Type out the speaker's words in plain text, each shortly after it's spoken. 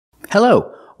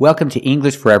Hello, welcome to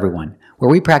English for Everyone,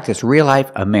 where we practice real-life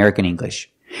American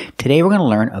English. Today we're going to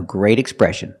learn a great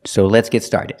expression, so let's get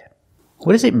started.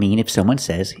 What does it mean if someone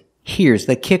says, "Here's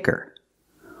the kicker"?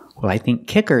 Well, I think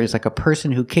kicker is like a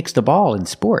person who kicks the ball in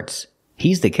sports.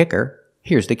 He's the kicker,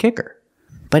 here's the kicker.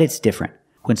 But it's different.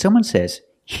 When someone says,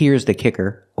 "Here's the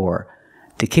kicker," or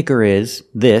 "the kicker is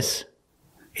this,"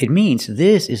 it means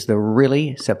this is the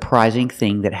really surprising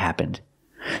thing that happened.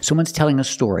 Someone's telling a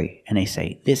story and they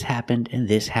say, "This happened and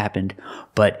this happened,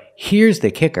 but here's the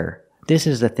kicker. This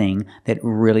is the thing that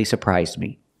really surprised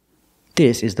me.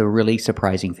 This is the really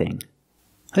surprising thing."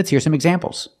 Let's hear some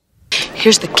examples.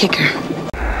 Here's the kicker.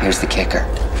 Here's the kicker.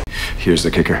 Here's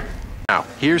the kicker. Now,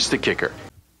 here's the kicker.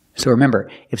 So remember,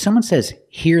 if someone says,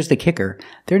 "Here's the kicker,"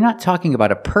 they're not talking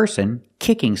about a person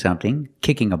kicking something,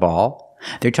 kicking a ball.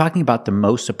 They're talking about the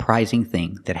most surprising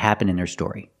thing that happened in their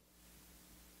story.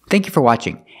 Thank you for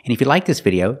watching, and if you like this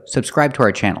video, subscribe to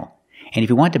our channel. And if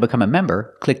you want to become a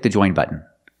member, click the join button.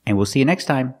 And we'll see you next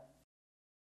time.